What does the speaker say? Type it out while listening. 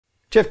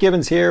Jeff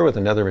Gibbons here with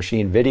another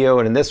Maschine video,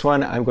 and in this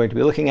one I'm going to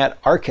be looking at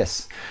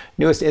Arkhis,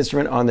 newest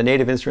instrument on the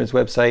Native Instruments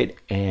website,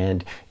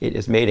 and it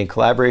is made in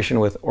collaboration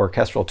with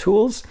Orchestral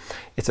Tools.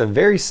 It's a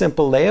very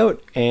simple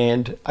layout,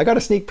 and I got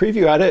a sneak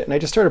preview at it and I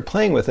just started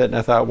playing with it, and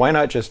I thought, why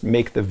not just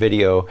make the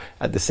video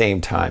at the same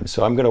time?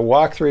 So I'm going to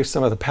walk through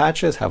some of the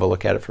patches, have a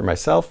look at it for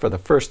myself for the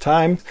first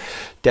time.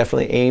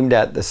 Definitely aimed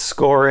at the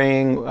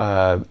scoring,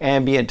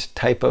 ambient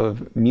type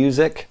of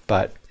music,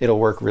 but it'll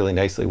work really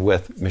nicely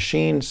with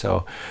Maschine.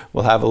 So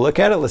we'll have a look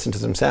at it, listen to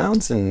some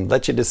sounds, and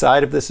let you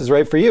decide if this is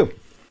right for you.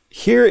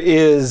 Here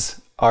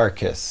is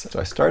Arkhis. So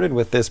I started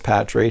with this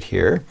patch right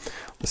here.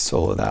 Let's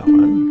solo that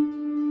one.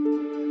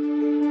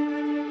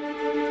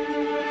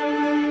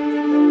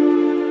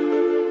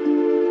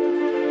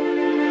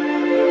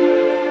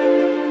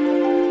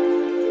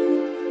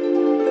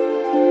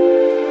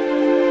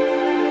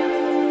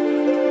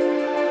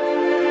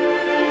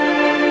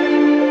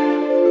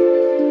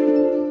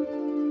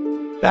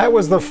 That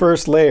was the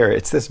first layer.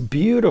 It's this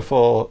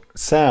beautiful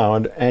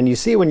sound, and you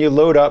see when you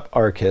load up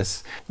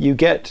Arkhis, you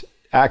get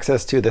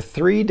access to the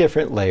 3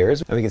 different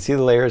layers, and we can see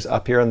the layers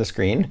up here on the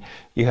screen.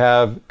 You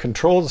have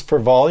controls for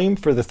volume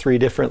for the 3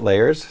 different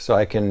layers, so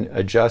I can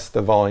adjust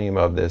the volume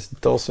of this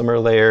dulcimer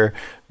layer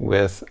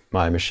with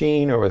my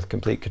Maschine or with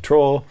complete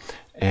control.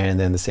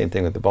 And then the same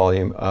thing with the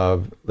volume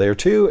of layer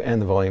 2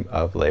 and the volume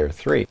of layer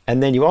 3.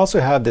 And then you also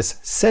have this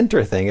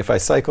center thing. If I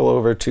cycle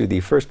over to the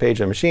first page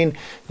of Maschine,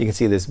 you can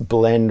see this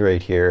blend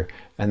right here,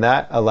 and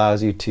that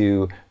allows you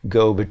to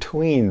go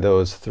between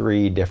those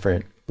 3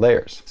 different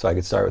layers. So I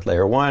could start with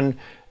layer 1,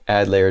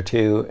 add layer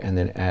 2, and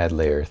then add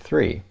layer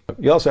 3.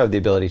 You also have the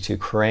ability to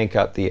crank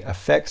up the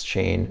effects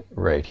chain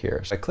right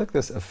here. So I click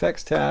this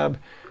effects tab,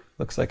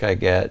 looks like I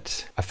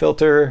get a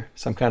filter,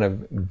 some kind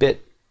of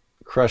bit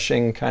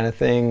crushing kind of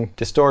thing,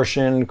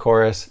 distortion,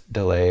 chorus,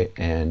 delay,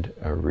 and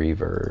a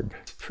reverb.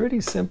 It's a pretty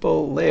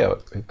simple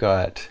layout. We've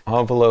got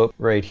envelope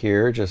right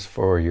here just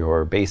for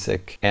your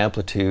basic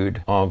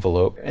amplitude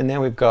envelope, and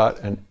then we've got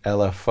an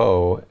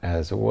LFO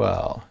as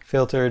well.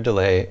 Filter,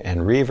 delay,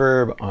 and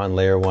reverb on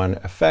layer 1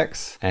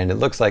 effects, and it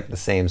looks like the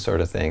same sort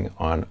of thing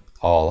on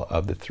all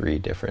of the 3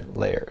 different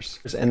layers.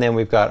 And then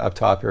we've got up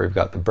top here, we've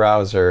got the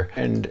browser,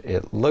 and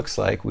it looks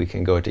like we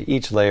can go to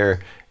each layer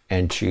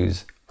and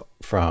choose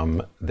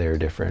from their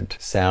different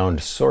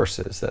sound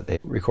sources that they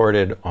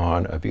recorded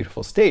on a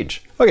beautiful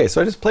stage. Okay,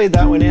 so I just played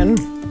that one in,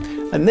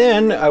 and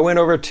then I went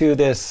over to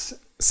this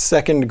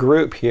second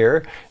group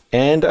here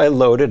and I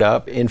loaded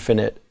up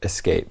Infinite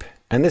Escape.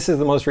 And this is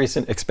the most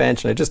recent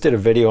expansion. I just did a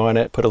video on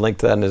it, put a link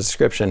to that in the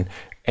description.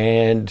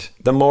 And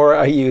the more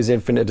I use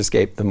Infinite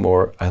Escape, the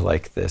more I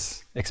like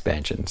this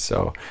expansion.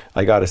 So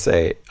I gotta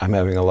say, I'm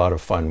having a lot of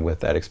fun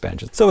with that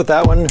expansion. So with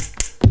that one,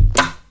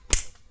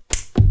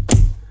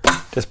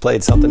 just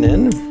played something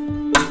in,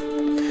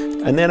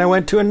 and then I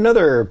went to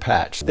another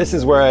patch. This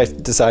is where I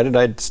decided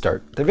I'd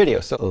start the video.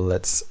 So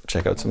let's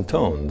check out some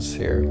tones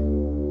here.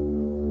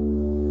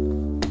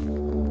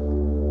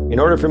 In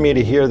order for me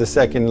to hear the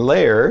second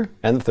layer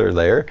and the third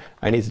layer,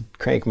 I need to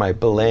crank my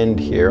blend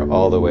here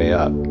all the way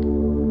up.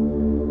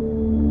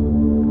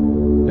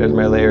 There's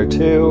my layer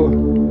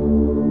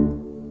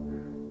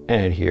 2,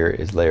 and here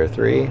is layer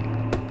 3.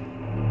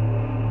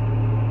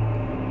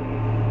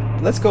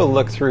 Let's go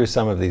look through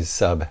some of these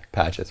sub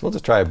patches. We'll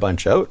just try a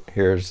bunch out.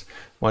 Here's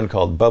one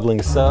called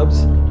Bubbling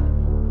Subs.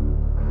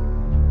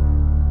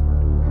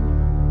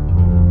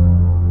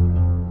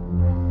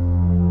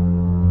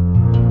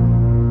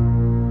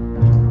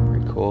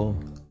 Pretty cool.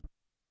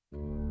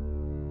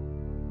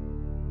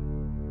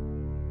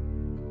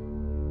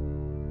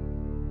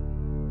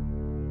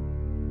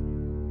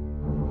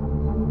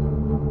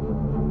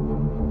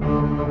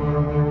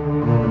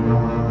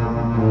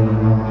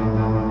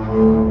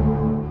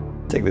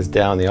 Take this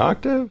down the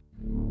octave.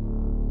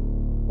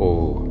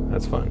 Oh,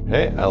 that's fun.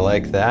 Hey, I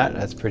like that.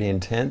 That's pretty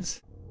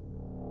intense.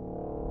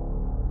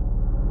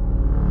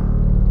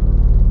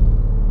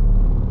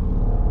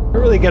 I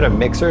don't really get a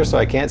mixer, so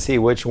I can't see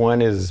which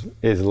one is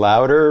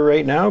louder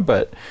right now,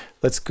 but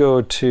let's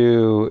go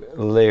to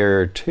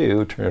layer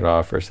 2, turn it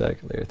off for a sec,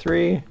 layer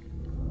 3.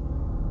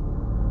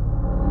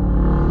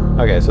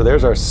 Okay, so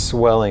there's our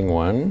swelling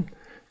one.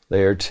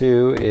 Layer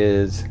 2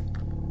 is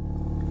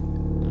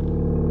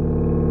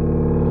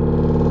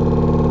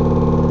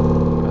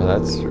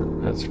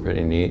that's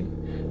pretty neat.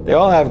 They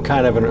all have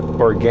kind of an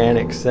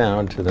organic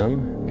sound to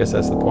them. I guess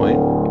that's the point.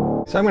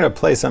 So I'm going to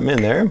play something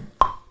in there.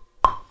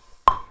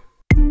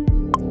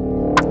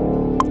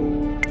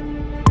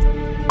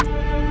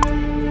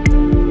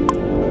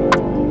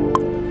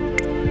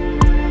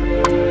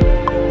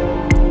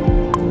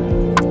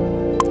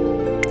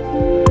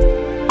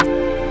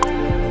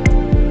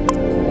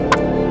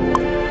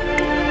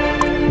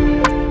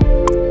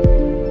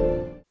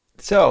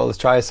 So let's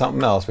try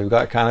something else. We've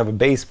got kind of a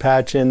bass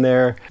patch in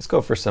there. Let's go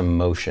for some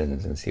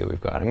motions and see what we've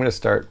got. I'm going to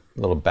start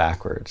a little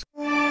backwards.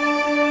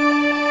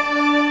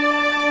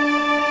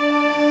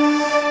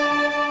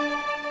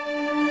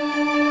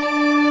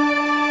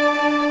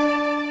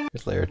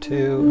 Here's layer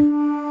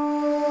 2.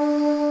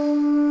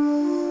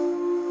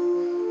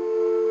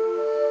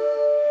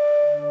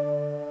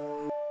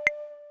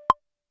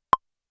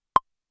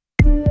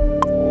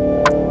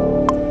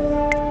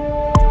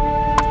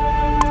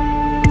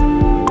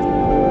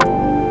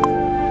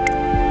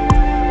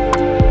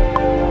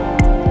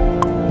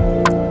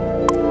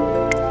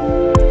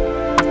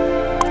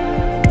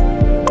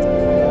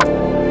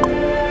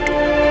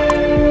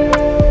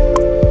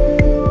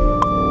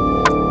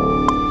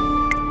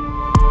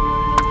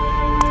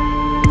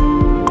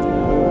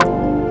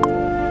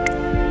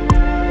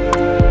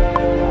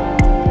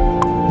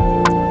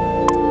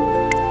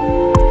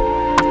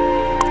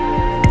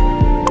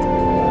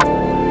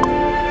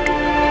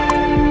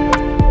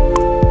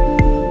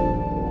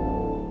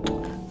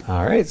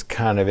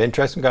 kind of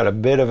interesting. Got a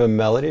bit of a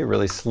melody,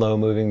 really slow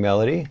moving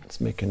melody.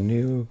 Let's make a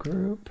new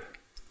group.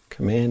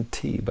 Command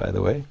T, by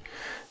the way.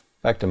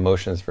 Back to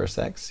motions for a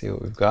sec, see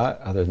what we've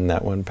got other than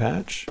that one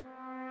patch.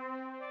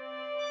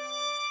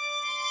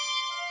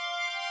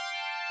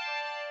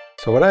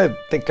 So what I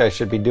think I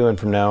should be doing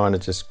from now on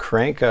is just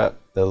crank up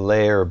the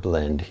layer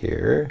blend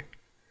here.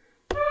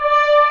 So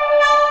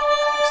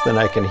then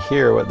I can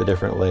hear what the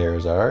different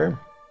layers are.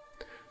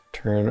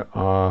 Turn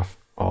off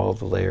all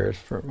the layers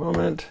for a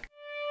moment.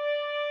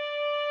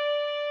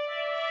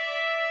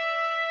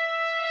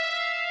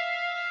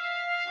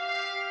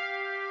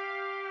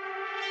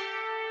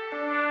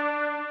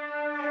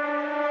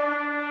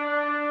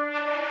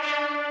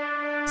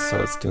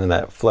 So it's doing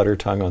that flutter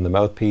tongue on the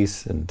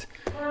mouthpiece and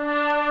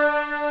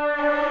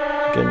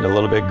getting a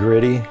little bit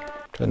gritty.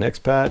 To the next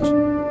patch.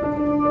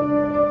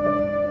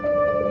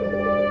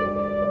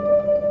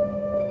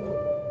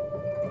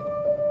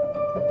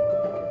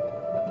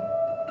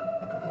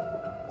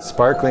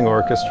 Sparkling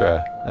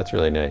orchestra, that's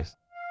really nice.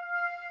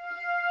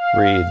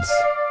 Reeds.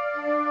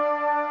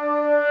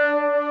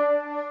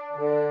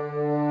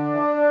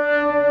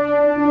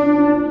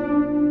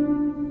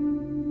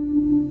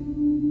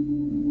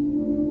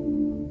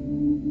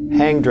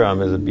 Hang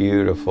drum is a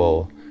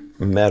beautiful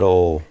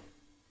metal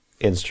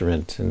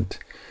instrument and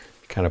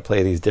kind of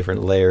play these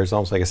different layers,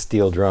 almost like a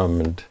steel drum.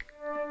 But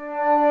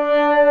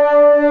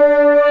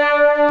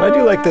I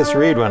do like this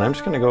reed one. I'm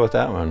just going to go with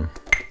that one.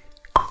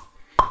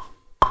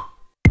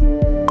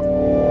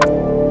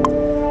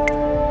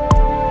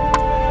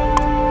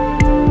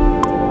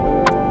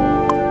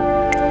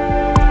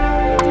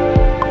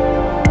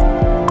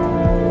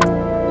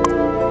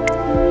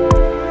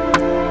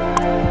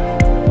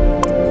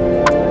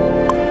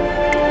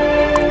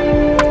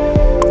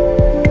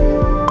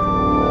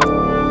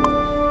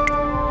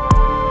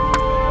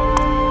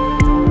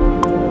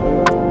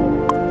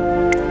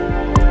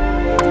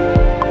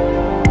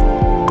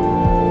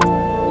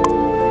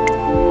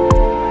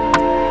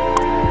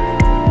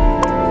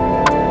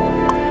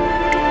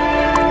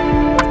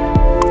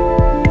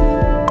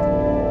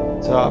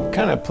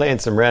 Kind of playing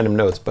some random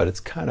notes, but it's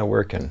kind of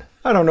working.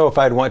 I don't know if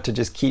I'd want to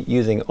just keep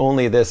using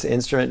only this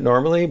instrument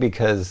normally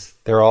because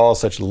they're all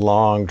such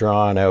long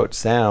drawn out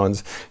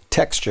sounds,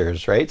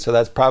 textures, right? So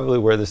that's probably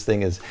where this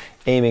thing is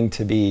aiming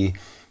to be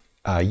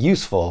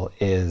useful,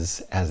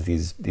 is as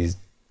these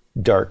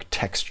dark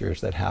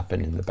textures that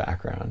happen in the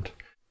background.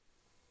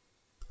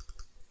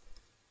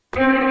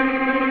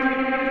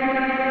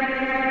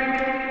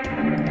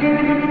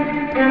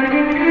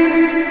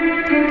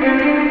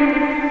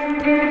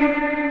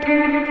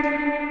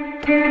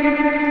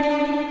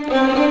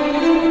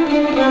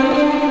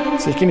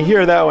 So you can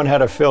hear that one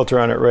had a filter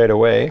on it right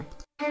away.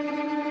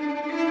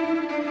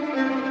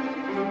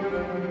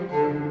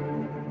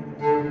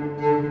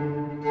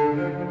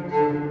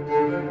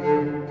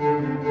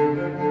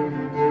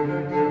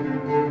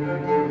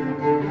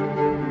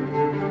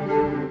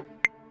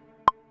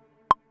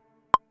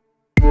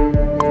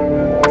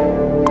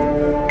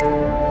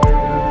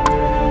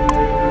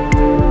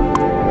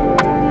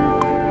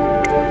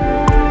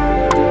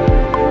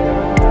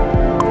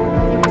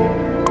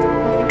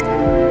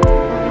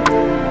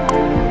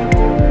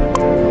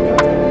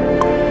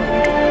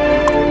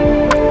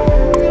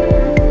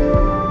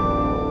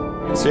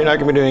 So you're not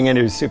going to be doing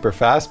any super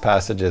fast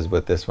passages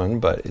with this one,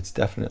 but it's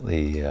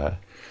definitely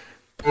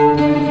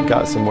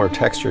got some more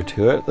texture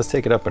to it. Let's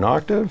take it up an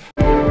octave.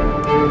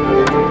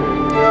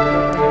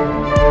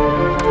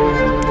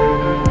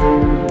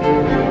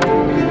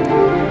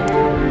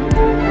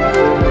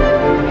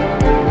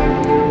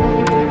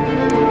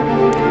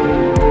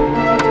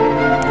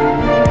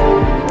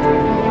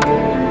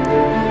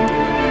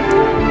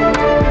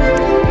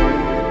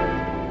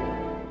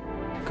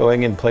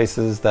 Going in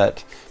places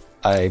that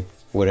I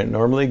wouldn't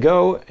normally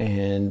go,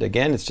 and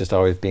again, it's just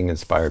always being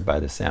inspired by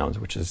the sounds,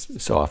 which is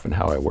so often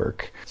how I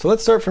work. So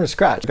let's start from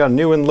scratch. Got a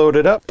new one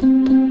loaded up. So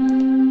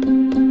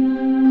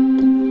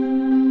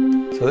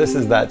this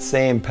is that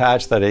same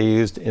patch that I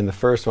used in the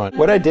first one.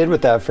 What I did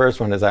with that first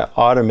one is I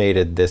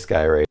automated this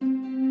guy right.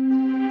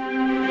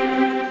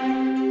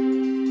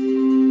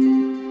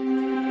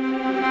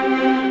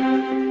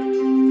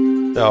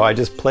 So I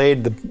just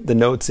played the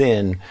notes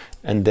in,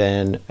 and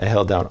then I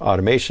held down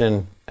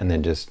automation, and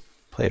then just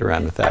played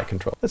around with that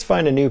control. Let's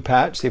find a new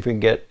patch, see if we can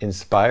get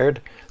inspired.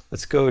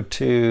 Let's go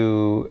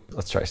to,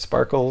 let's try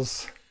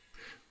sparkles.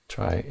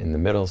 Try in the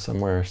middle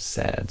somewhere,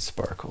 sad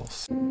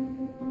sparkles.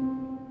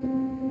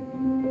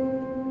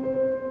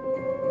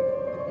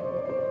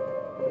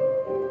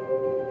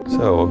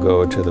 So we'll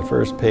go to the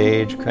first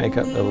page, crank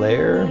up the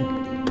layer,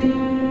 and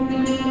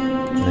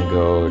then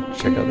go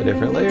check out the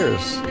different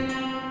layers.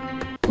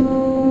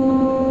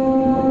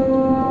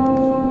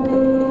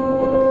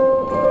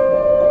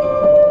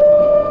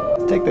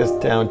 Take this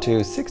down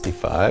to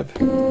 65.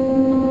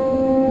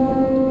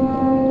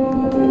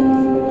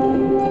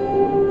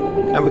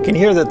 And we can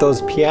hear that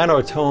those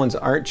piano tones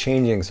aren't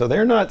changing, so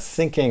they're not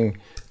syncing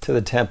to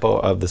the tempo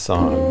of the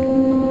song.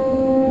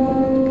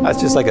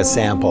 That's just like a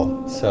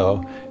sample,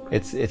 so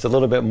it's a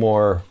little bit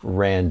more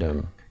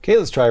random. Okay,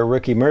 let's try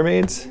Rookie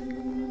Mermaids.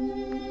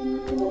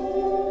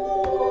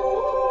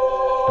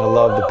 I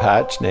love the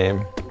patch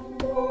name.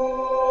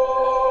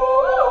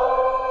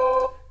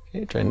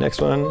 Okay, try next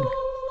one.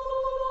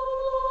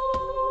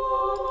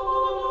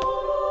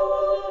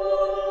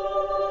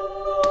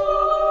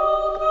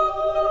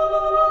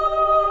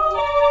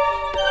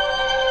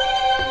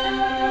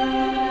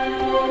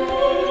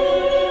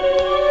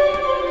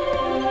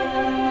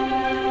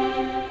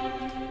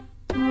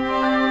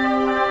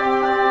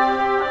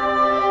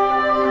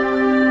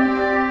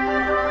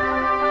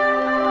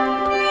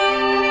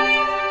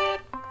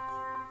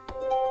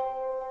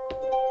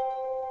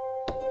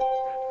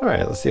 All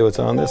right, let's see what's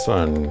on this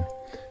one.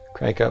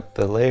 Crank up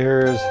the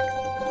layers.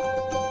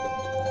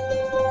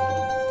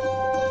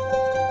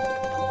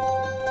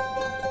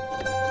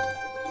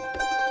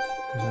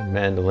 There's a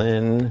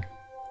mandolin.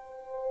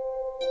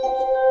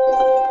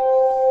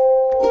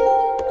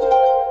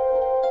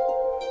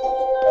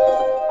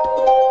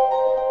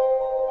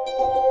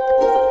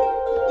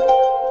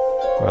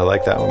 Oh, I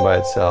like that one by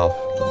itself.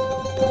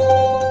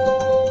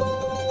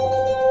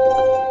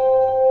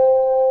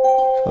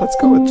 So let's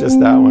go with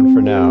just that one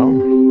for now.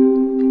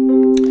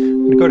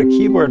 I'm going to go to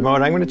keyboard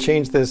mode. I'm going to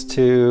change this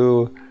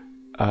to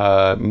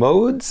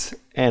modes,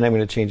 and I'm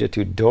going to change it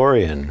to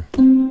Dorian.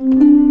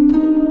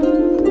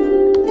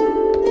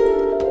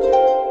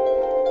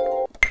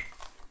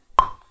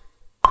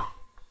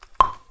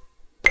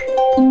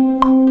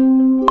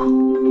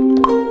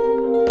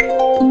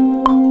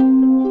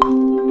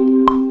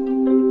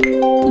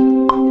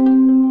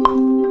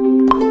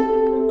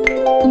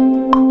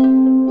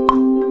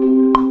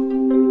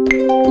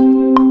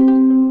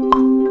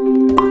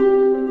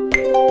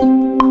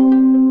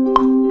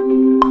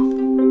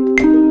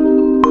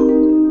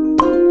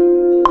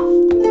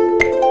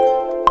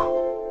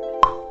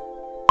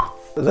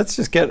 Let's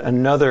just get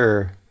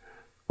another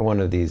one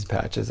of these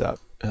patches up.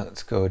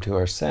 Let's go to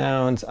our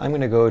sounds. I'm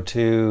going to go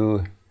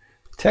to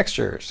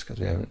textures because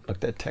we haven't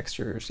looked at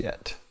textures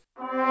yet.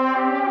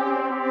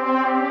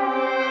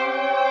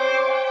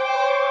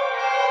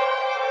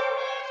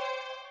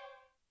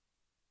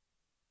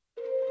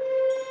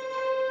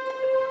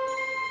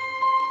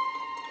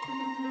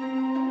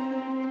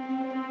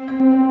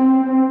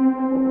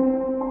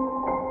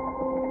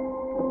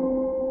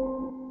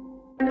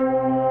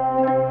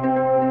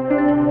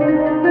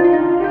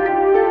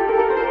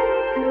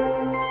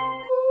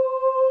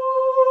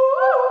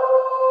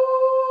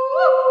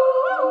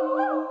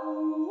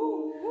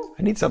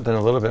 I need something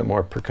a little bit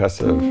more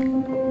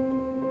percussive.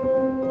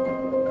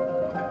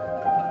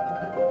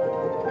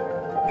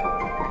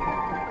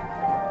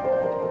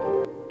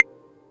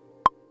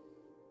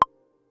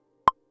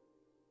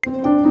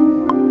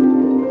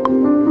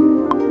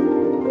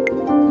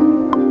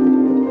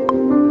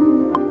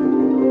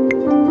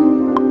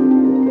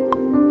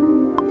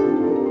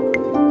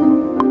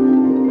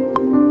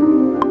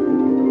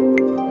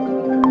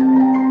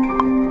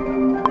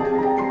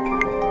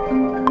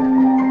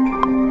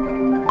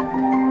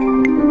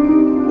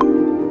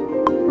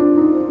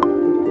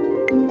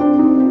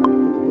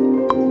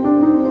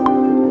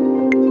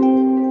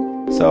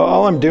 So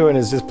all I'm doing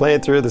is just playing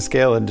through the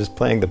scale and just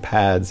playing the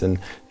pads and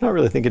not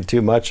really thinking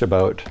too much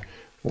about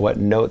what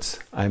notes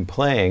I'm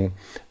playing.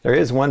 There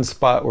is one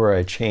spot where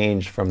I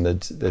changed from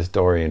this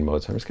Dorian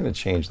mode, so I'm just going to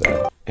change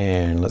that.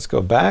 And let's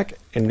go back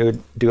and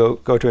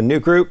go to a new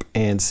group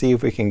and see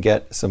if we can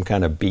get some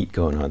kind of beat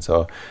going on.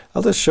 So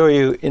I'll just show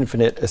you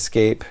Infinite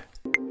Escape.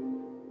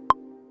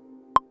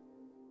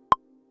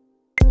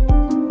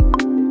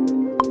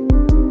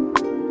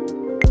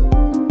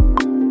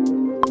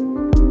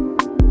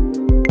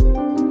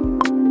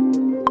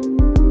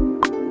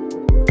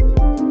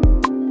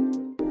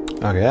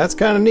 Okay, that's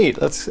kind of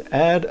neat. Let's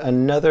add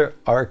another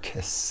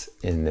Arkhis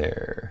in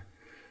there.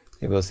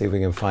 Maybe we'll see if we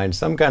can find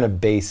some kind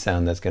of bass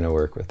sound that's going to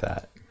work with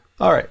that.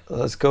 All right,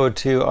 let's go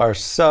to our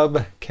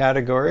sub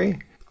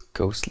category,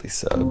 ghostly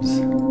subs.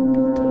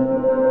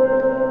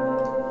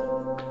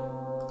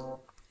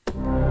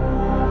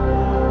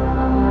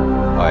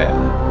 Oh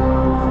yeah.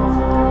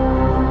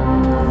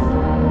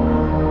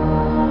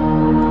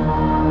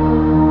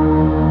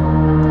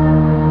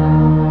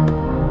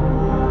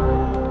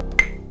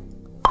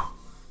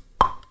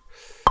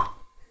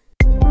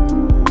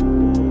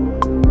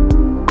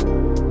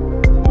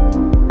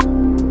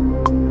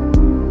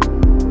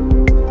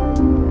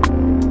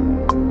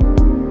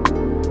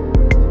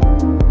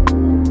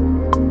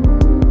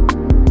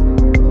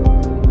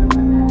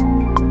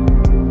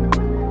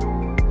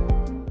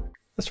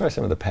 Let's try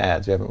some of the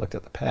pads. We haven't looked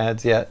at the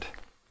pads yet.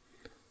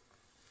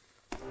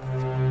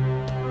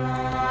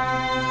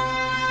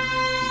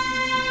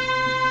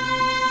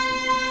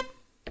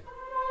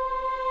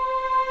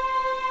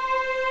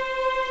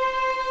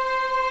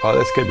 Oh,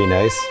 this could be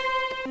nice.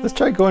 Let's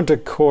try going to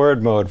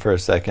chord mode for a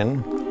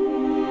second.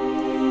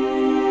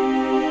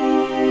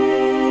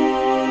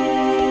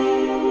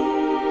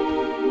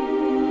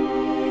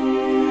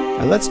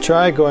 And let's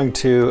try going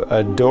to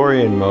a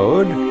Dorian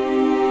mode.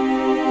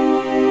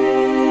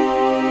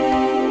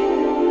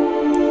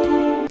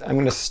 I'm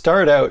going to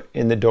start out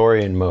in the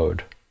Dorian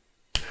mode.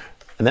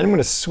 and then I'm going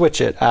to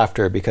switch it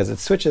after because it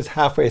switches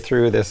halfway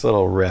through this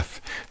little riff.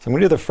 So I'm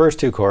going to do the first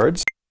two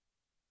chords.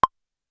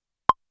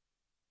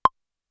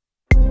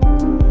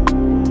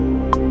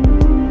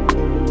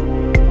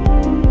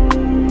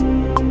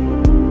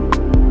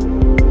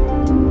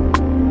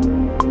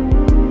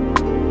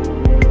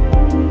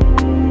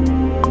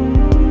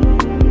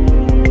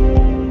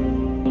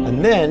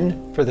 And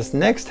then for this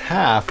next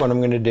half, what I'm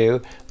going to do,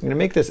 I'm going to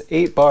make this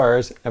 8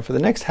 bars. And for the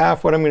next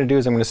half, what I'm going to do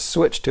is I'm going to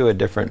switch to a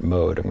different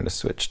mode. I'm going to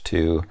switch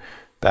to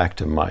back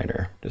to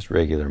minor, just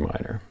regular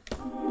minor.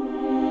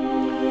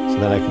 So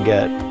then I can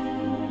get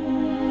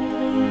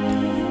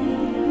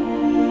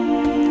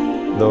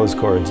those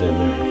chords in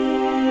there.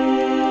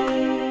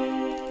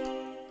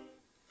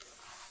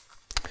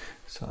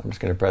 So I'm just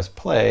going to press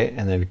play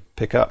and then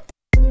pick up.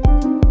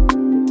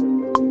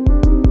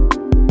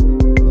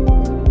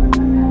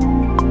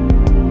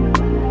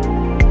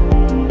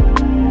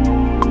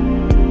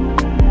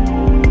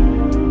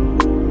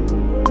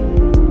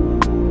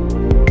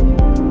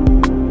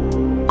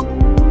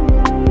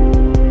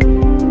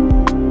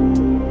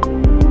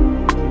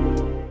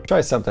 Try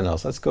something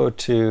else. Let's go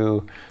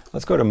to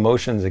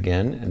motions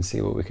again and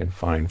see what we can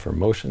find for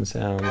motion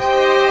sounds.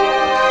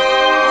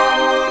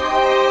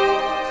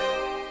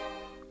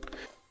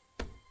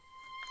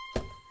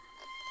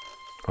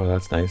 Oh,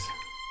 that's nice.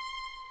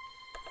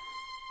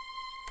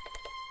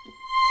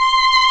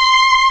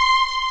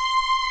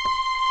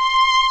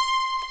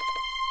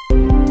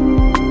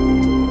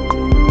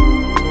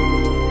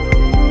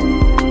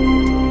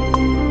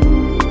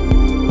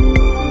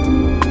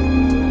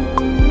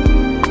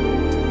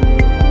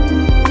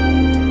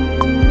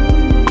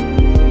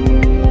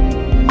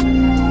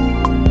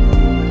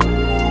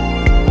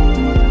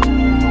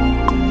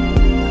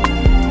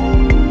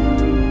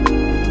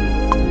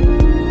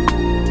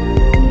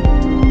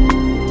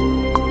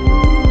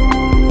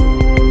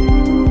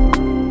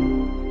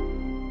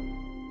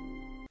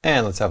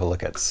 And let's have a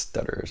look at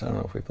stutters. I don't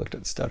know if we've looked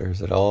at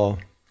stutters at all.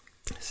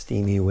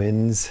 Steamy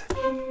winds.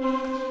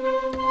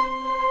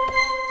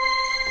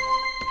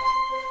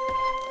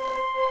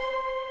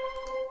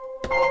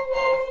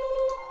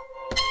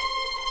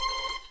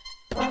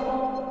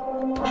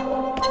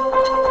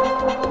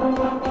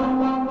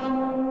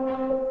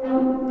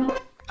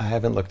 I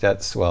haven't looked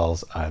at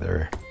swells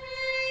either.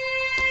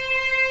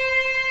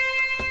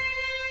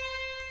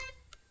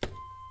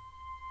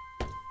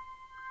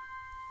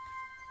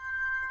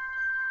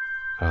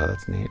 Oh,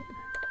 that's neat.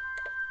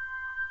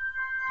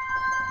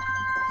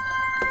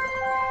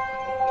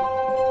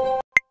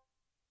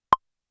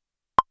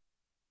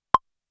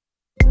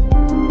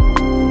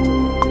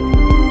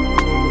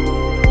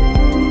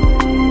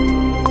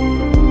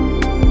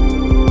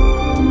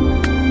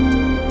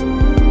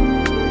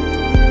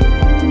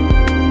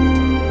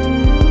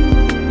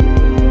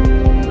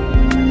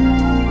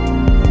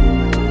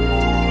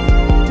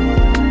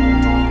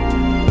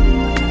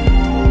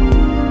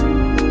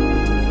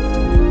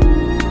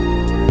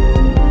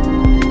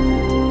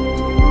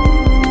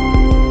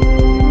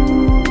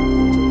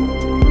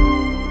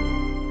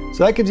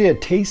 So that gives you a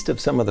taste of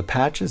some of the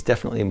patches.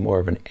 Definitely more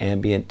of an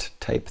ambient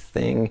type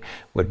thing.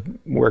 Would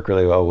work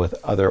really well with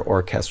other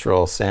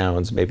orchestral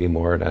sounds, maybe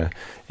more in a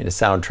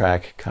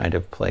soundtrack kind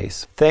of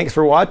place. Thanks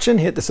for watching.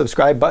 Hit the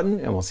subscribe button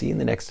and we'll see you in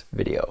the next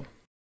video.